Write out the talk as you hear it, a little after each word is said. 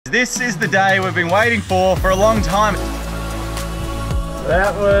This is the day we've been waiting for a long time.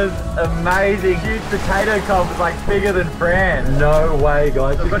 That was amazing. Huge potato cob was like bigger than Fran. No way,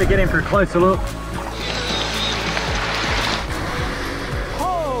 guys. We've got to get in for a closer look.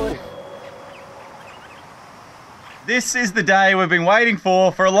 Holy. This is the day we've been waiting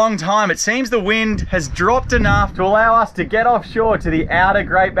for a long time. It seems the wind has dropped enough to allow us to get offshore to the outer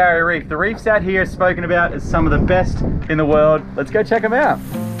Great Barrier Reef. The reefs out here are spoken about as some of the best in the world. Let's go check them out.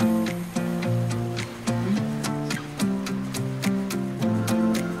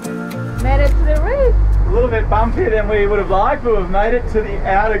 Made it to the reef. A little bit bumpier than we would have liked, but we've made it to the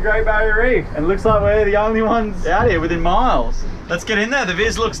outer Great Barrier Reef. And it looks like we're the only ones out here within miles. Let's get in there. The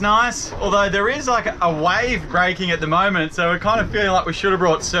viz looks nice, although there is like a wave breaking at the moment, so we're kind of feeling like we should have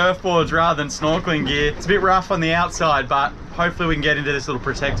brought surfboards rather than snorkeling gear. It's a bit rough on the outside, but hopefully we can get into this little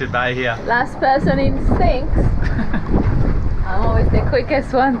protected bay here. Last person in sinks. I'm always the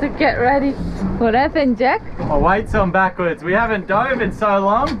quickest one to get ready. What happened, Jack? My weight's on backwards. We haven't dove in so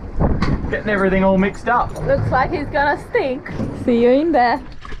long. Getting everything all mixed up. Looks like he's gonna stink. See you in there.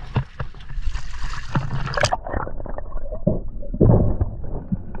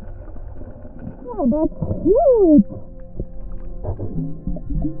 Oh, that's huge.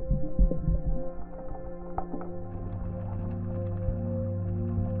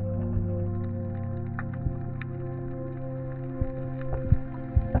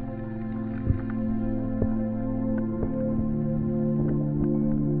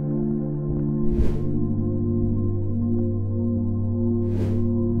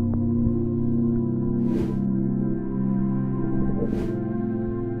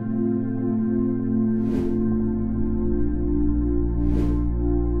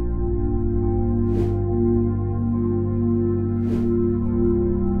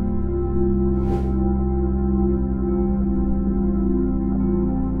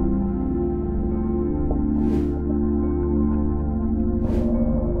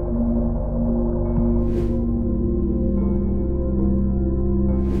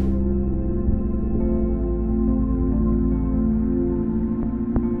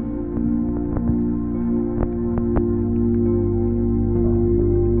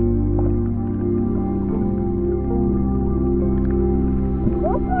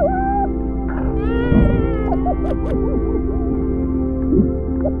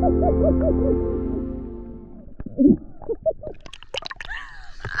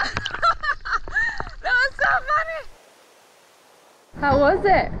 How was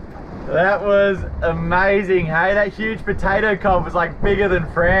it? That was amazing, hey? That huge potato cob was like bigger than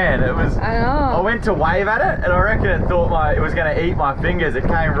Fran. It was. I know. I went to wave at it and I reckon it thought it was going to eat my fingers. It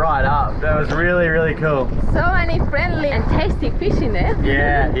came right up. That was really, really cool. So many friendly and tasty fish in there.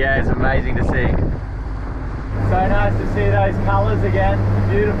 Yeah, it's amazing to see. So nice to see those colours again.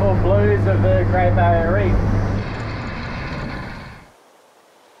 The beautiful blues of the Great Barrier Reef.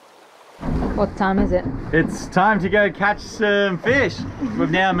 What time is it? It's time to go catch some fish. We've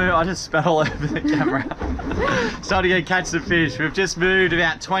now moved, I just spat all over the camera. It's time to go catch some fish. We've just moved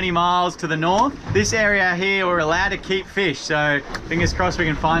about 20 miles to the north. This area here, we're allowed to keep fish, so fingers crossed we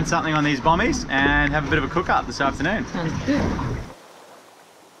can find something on these bombies and have a bit of a cook up this afternoon. Sounds good.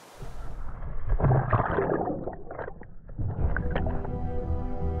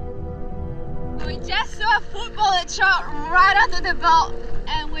 We just saw a football that shot right under the boat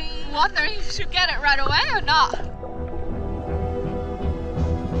and we wondering if we should get it right away or not.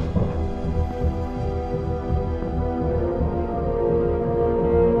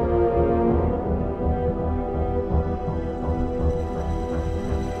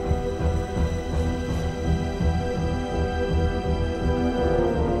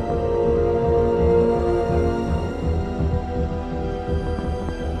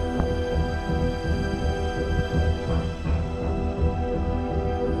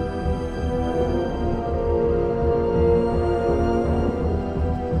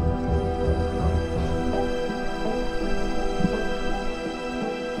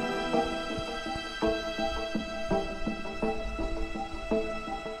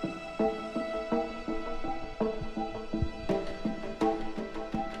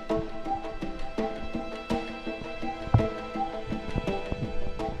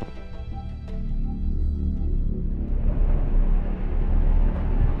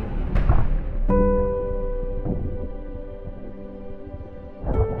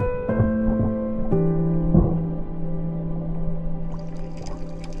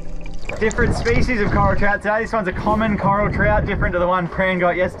 Different species of coral trout today. This one's a common coral trout, different to the one Fran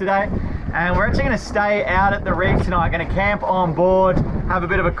got yesterday. And we're actually going to stay out at the reef tonight, going to camp on board have a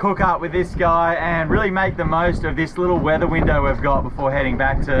bit of a cook up with this guy and really make the most of this little weather window we've got before heading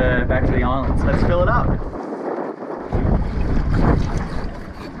back to the islands. Let's fill it up.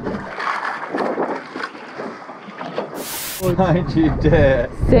 Don't you dare.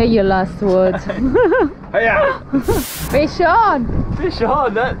 Say your last words. Yeah. Fish on! Fish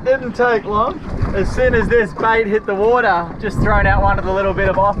on, that didn't take long. As soon as this bait hit the water, just thrown out one of the little bit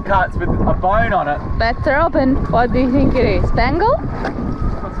of offcuts with a bone on it. Let's open. What do you think it is? Spangle?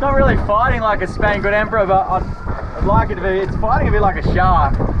 It's not really fighting like a spangled emperor, but I'd like it to be. It's fighting a bit like a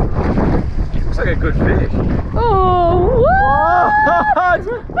shark. Looks like a good fish. Oh, what?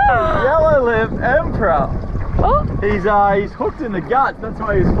 Yellow lip emperor. Oh. He's hooked in the guts, that's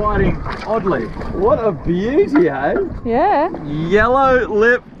why he's fighting oddly. What a beauty, eh? Yeah. Yellow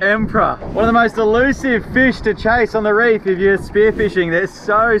lip emperor. One of the most elusive fish to chase on the reef if you're spearfishing. They're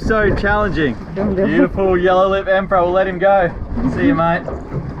so challenging. Beautiful yellow lip emperor. We'll let him go. See you, mate.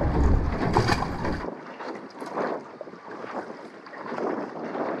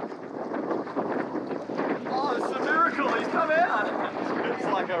 Oh, it's a miracle. He's come out. It's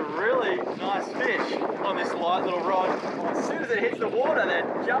like a really nice fish on this light little rod. As soon as it hits the water,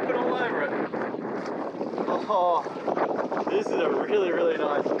 they're jumping all over it. Oh, this is a really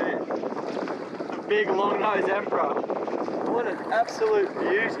nice fish. A big long-nosed emperor. What an absolute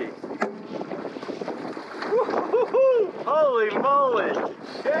beauty. Holy moly!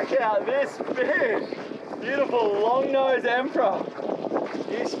 Check out this fish. Beautiful long-nosed emperor.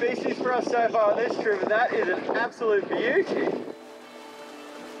 New species for us so far on this trip, and that is an absolute beauty.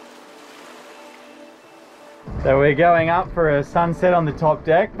 So we're going up for a sunset on the top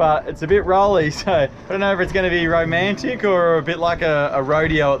deck, but it's a bit rolly, so I don't know if it's going to be romantic or a bit like a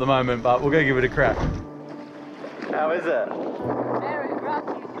rodeo at the moment, but we'll go give it a crack. How is it? Very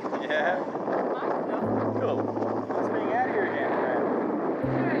rocky. Yeah? Cool. What's being out here again,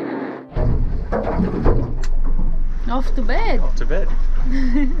 Fran? Off to bed. Off to bed.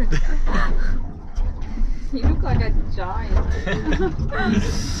 You look like a giant.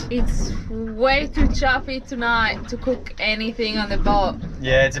 It's way too choppy tonight to cook anything on the boat.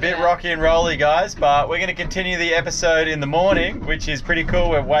 Yeah, it's a bit rocky and rolly, guys, but we're going to continue the episode in the morning, which is pretty cool.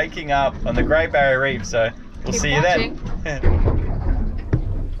 We're waking up on the Great Barrier Reef, so we'll see you then.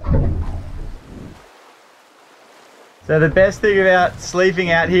 So the best thing about sleeping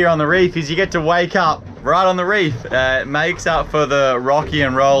out here on the reef is you get to wake up right on the reef. It makes up for the rocky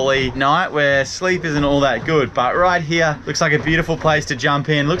and rolly night where sleep isn't all that good. But right here looks like a beautiful place to jump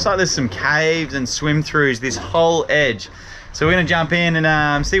in. Looks like there's some caves and swim throughs this whole edge. So we're gonna jump in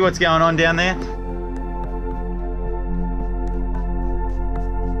and see what's going on down there.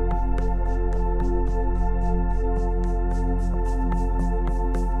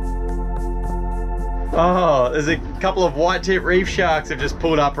 Oh, there's a couple of white tip reef sharks have just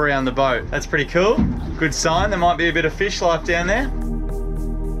pulled up around the boat. That's pretty cool. Good sign. There might be a bit of fish life down there.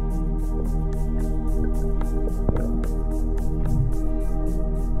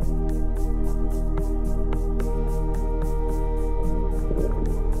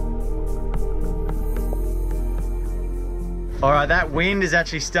 All right, that wind has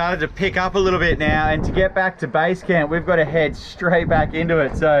actually started to pick up a little bit now, and to get back to base camp, we've got to head straight back into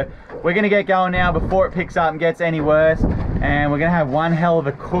it. So we're gonna get going now before it picks up and gets any worse, and we're gonna have one hell of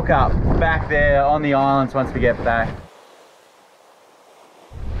a cook up back there on the islands once we get back.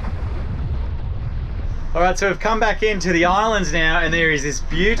 All right, so we've come back into the islands now, and there is this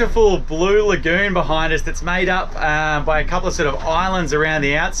beautiful blue lagoon behind us that's made up by a couple of sort of islands around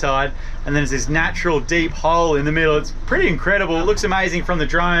the outside, and then there's this natural deep hole in the middle. It's pretty incredible. It looks amazing from the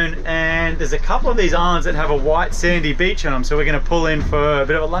drone, and there's a couple of these islands that have a white sandy beach on them, so we're going to pull in for a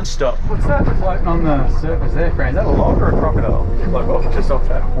bit of a lunch stop. What's that floating on the surface there, Fran? Is that a log or a crocodile? Like just off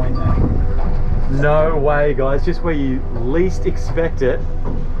that point there. No way, guys. Just where you least expect it.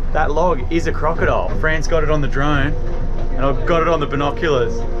 That log is a crocodile. Fran's got it on the drone, and I've got it on the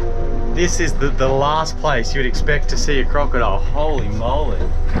binoculars. This is the last place you would expect to see a crocodile. Holy moly.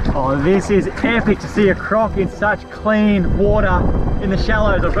 Oh, this is epic to see a croc in such clean water in the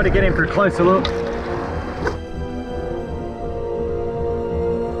shallows. I've got to get in for a closer look.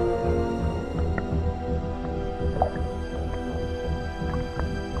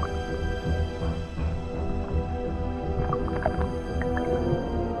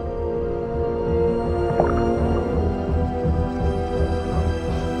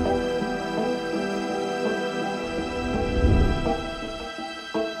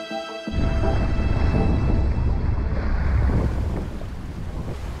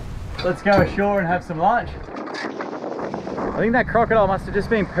 Let's go ashore and have some lunch. I think that crocodile must have just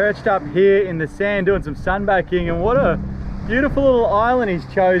been perched up here in the sand doing some sunbaking, and what Beautiful little island he's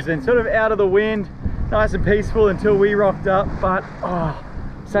chosen, sort of out of the wind, nice and peaceful until we rocked up, but oh,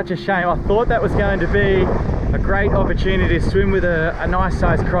 such a shame. I thought that was going to be a great opportunity to swim with a nice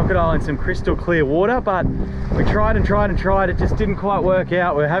sized crocodile in some crystal clear water, but we tried and tried and tried. It just didn't quite work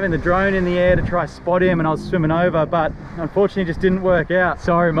out. We were having the drone in the air to try spot him and I was swimming over, but unfortunately it just didn't work out.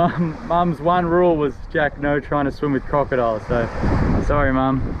 Sorry Mum. Mum's one rule was, Jack, no trying to swim with crocodiles, so sorry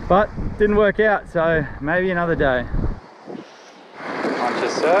Mum. But didn't work out, so maybe another day. On to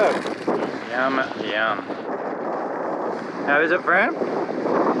serve. Yum, yum. How is it, Fran?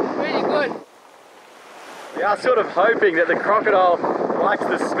 Really good. We are sort of hoping that the crocodile likes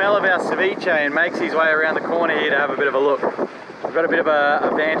the smell of our ceviche and makes his way around the corner here to have a bit of a look. We've got a bit of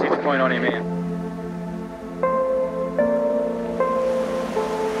a vantage point on him here.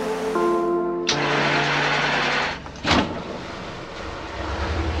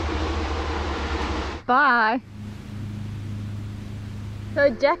 Bye. So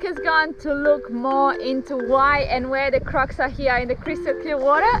Jack has gone to look more into why and where the crocs are here in the crystal clear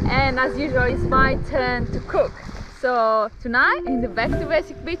water, and as usual it's my turn to cook. So tonight in the Back to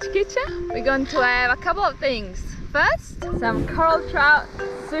Basic Beach Kitchen we're going to have a couple of things. First, some coral trout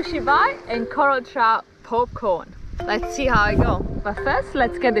sushi bite and coral trout popcorn. Let's see how I go. But first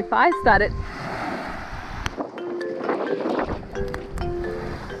let's get the fire started.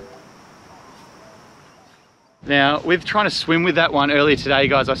 Now, with trying to swim with that one earlier today,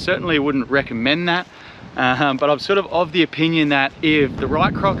 guys, I certainly wouldn't recommend that. But I'm sort of the opinion that if the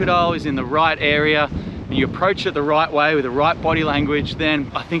right crocodile is in the right area and you approach it the right way with the right body language, then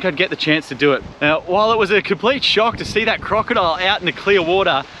I think I'd get the chance to do it. Now, while it was a complete shock to see that crocodile out in the clear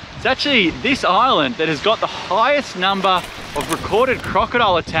water, it's actually this island that has got the highest number of recorded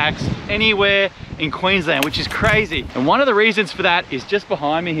crocodile attacks anywhere in Queensland, which is crazy. And one of the reasons for that is just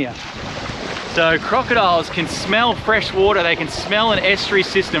behind me here. So crocodiles can smell fresh water, they can smell an estuary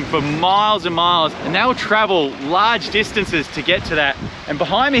system for miles and miles, and they'll travel large distances to get to that. And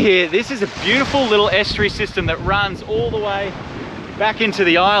behind me here, this is a beautiful little estuary system that runs all the way back into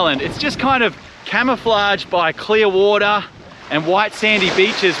the island. It's just kind of camouflaged by clear water and white sandy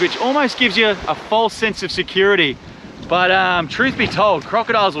beaches, which almost gives you a false sense of security. But truth be told,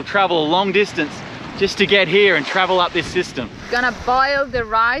 crocodiles will travel a long distance just to get here and travel up this system. Gonna boil the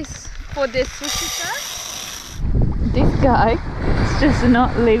rice for this sushi serve. This guy is just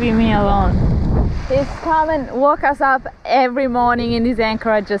not leaving me alone. He's come and woke us up every morning in this anchor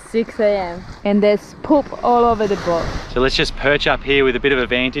at just 6 AM. And there's poop all over the boat. So let's just perch up here with a bit of a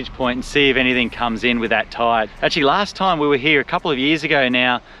vantage point and see if anything comes in with that tide. Actually, last time we were here a couple of years ago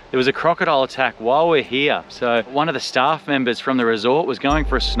now, there was a crocodile attack while we're here. So one of the staff members from the resort was going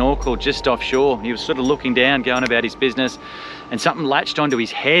for a snorkel just offshore. He was sort of looking down, going about his business, and something latched onto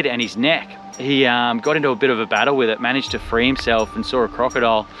his head and his neck. He got into a bit of a battle with it, managed to free himself and saw a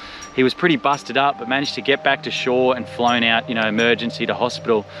crocodile. He was pretty busted up, but managed to get back to shore and flown out, you know, emergency to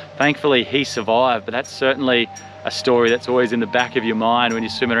hospital. Thankfully, he survived, but that's certainly a story that's always in the back of your mind when you're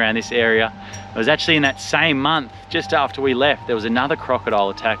swimming around this area. It was actually in that same month, just after we left, there was another crocodile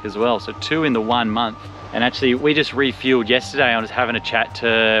attack as well. So 2 in the 1 month. And actually, we just refueled yesterday. I was having a chat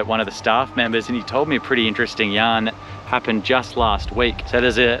to one of the staff members and he told me a pretty interesting yarn that happened just last week. So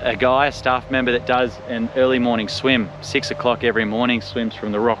there's a guy, a staff member that does an early morning swim, 6 o'clock every morning, swims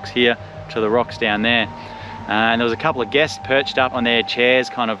from the rocks here to the rocks down there. And there was a couple of guests perched up on their chairs,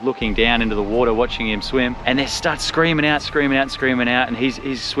 kind of looking down into the water, watching him swim. And they start screaming out, and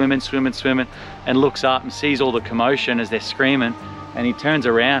he's swimming, and looks up and sees all the commotion as they're screaming. And he turns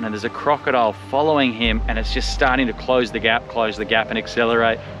around and there's a crocodile following him and it's just starting to close the gap and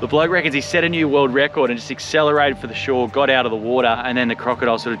accelerate. The bloke reckons he set a new world record and just accelerated for the shore, got out of the water, and then the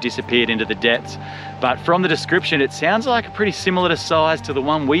crocodile sort of disappeared into the depths. But from the description, it sounds like a pretty similar size to the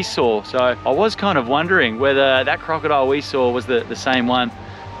one we saw. So I was kind of wondering whether that crocodile we saw was the same one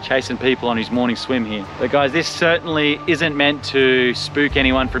chasing people on his morning swim here. But guys, this certainly isn't meant to spook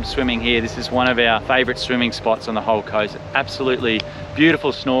anyone from swimming here. This is one of our favorite swimming spots on the whole coast. Absolutely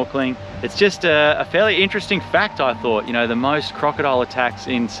beautiful snorkeling. It's just a fairly interesting fact, I thought. You know, the most crocodile attacks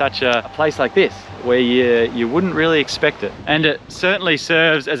in such a place like this, where you wouldn't really expect it. And it certainly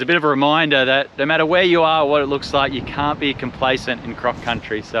serves as a bit of a reminder that no matter where you are, what it looks like, you can't be complacent in croc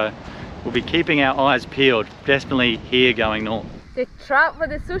country. So we'll be keeping our eyes peeled, definitely here going north. The trout for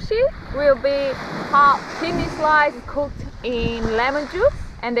the sushi will be half kidney slice cooked in lemon juice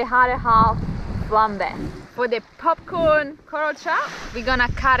and the other half flambe. For the popcorn coral trout, we're gonna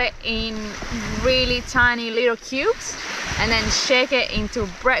cut it in really tiny little cubes and then shake it into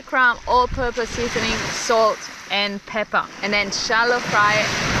breadcrumb, all-purpose seasoning, salt and pepper, and then shallow fry it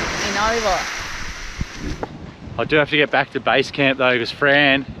in olive oil. I do have to get back to base camp though, because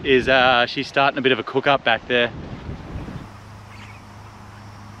Fran is, she's starting a bit of a cook up back there.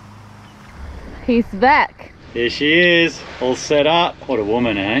 He's back. Here she is, all set up. What a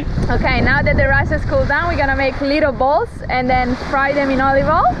woman, eh? Okay, now that the rice has cooled down, we're gonna make little balls and then fry them in olive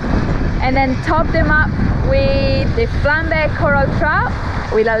oil and then top them up with the flambe coral trout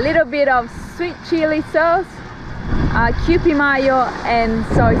with a little bit of sweet chili sauce, Kewpie mayo and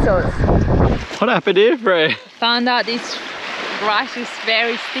soy sauce. What happened here, Fran? Found out this rice is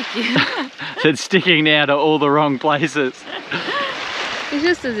very sticky. So it's sticking now to all the wrong places. It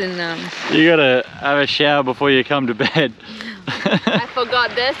just doesn't You gotta have a shower before you come to bed. I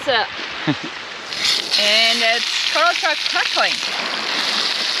forgot this. And it's coral trout crackling.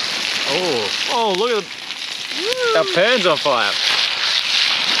 Oh, look at our pan's on fire.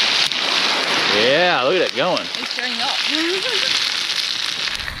 Yeah, look at it going. It's showing up.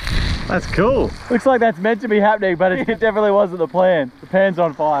 That's cool. Looks like that's meant to be happening, but it definitely wasn't the plan. The pan's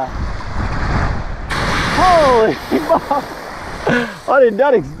on fire. Holy fuck! I did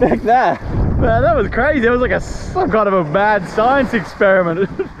not expect that. Man, that was crazy. It was like some kind of a mad science experiment.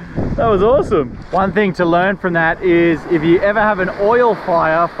 That was awesome. One thing to learn from that is if you ever have an oil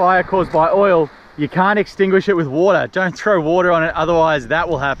fire caused by oil, you can't extinguish it with water. Don't throw water on it, otherwise that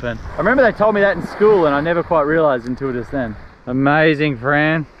will happen. I remember they told me that in school and I never quite realized until just then. Amazing,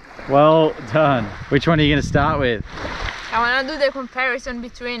 Fran. Well done. Which one are you going to start with? I want to do the comparison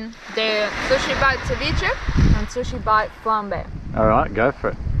between the sushi bite ceviche and sushi bite flambe. All right, go for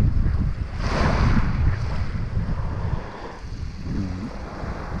it.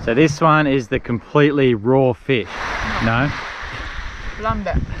 So this one is the completely raw fish. No?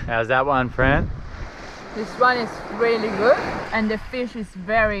 Flambe. How's that one, Fran? This one is really good and the fish is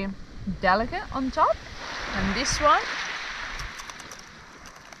very delicate on top. And this one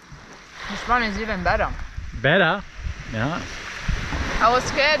is even better. Better? Nice. I was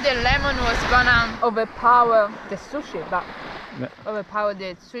scared the lemon was gonna overpower the sushi, but overpower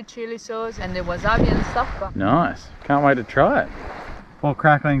the sweet chili sauce and the wasabi and stuff. But nice. Can't wait to try it. Pork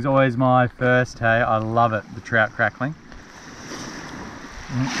crackling's always my first, hey. I love it, the trout crackling.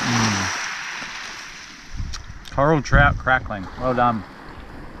 Coral trout crackling. Well done.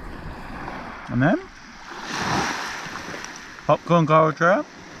 And then popcorn coral trout.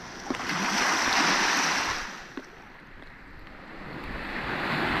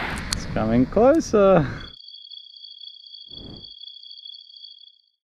 It's coming closer.